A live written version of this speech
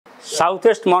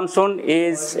Southwest monsoon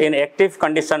is in active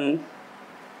condition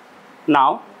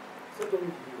now,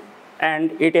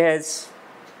 and it has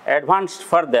advanced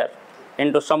further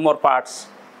into some more parts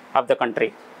of the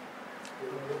country.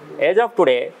 As of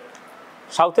today,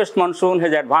 Southwest monsoon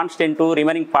has advanced into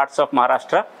remaining parts of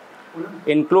Maharashtra,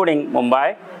 including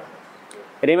Mumbai,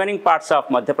 remaining parts of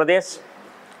Madhya Pradesh,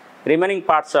 remaining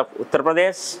parts of Uttar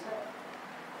Pradesh,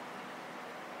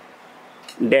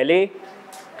 Delhi,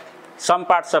 some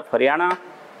parts of Haryana,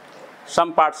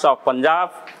 some parts of Punjab,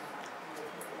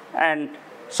 and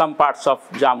some parts of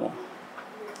Jammu.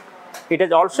 It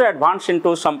has also advanced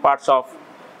into some parts of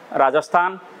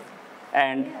Rajasthan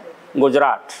and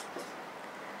Gujarat.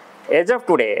 As of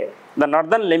today, the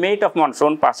northern limit of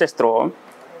monsoon passes through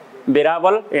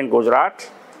Biraval in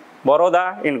Gujarat,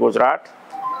 Baroda in Gujarat,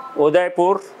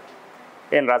 Udaipur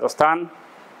in Rajasthan,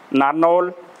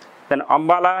 Narnaul, then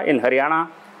Ambala in Haryana,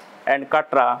 and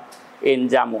Katra in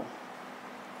Jammu.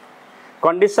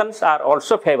 Conditions are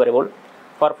also favorable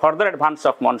for further advance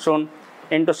of monsoon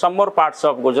into some more parts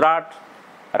of Gujarat,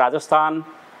 Rajasthan,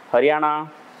 Haryana,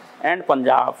 and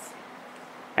Punjab,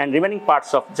 and remaining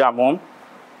parts of Jammu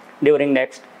during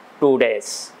next 2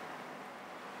 days.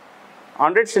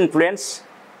 Under its influence,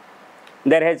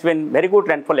 there has been very good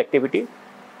rainfall activity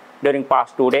during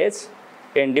past 2 days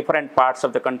in different parts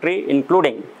of the country,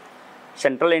 including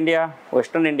Central India,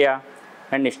 Western India,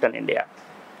 and Eastern India.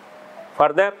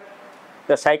 Further,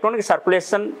 the cyclonic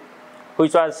circulation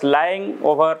which was lying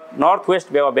over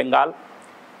northwest Bay of Bengal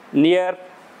near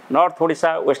North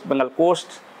Odisha West Bengal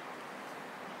coast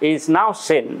is now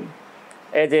seen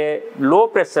as a low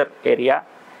pressure area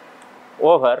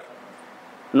over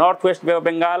northwest Bay of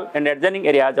Bengal and adjoining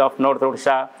areas of North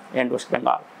Odisha and West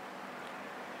Bengal.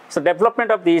 So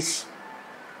development of this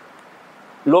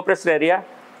low pressure area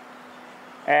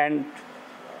and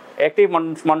active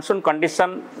monsoon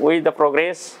condition with the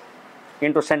progress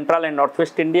into central and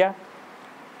northwest India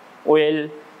will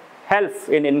help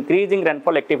in increasing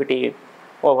rainfall activity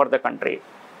over the country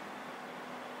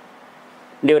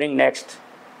during next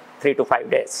 3 to 5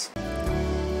 days.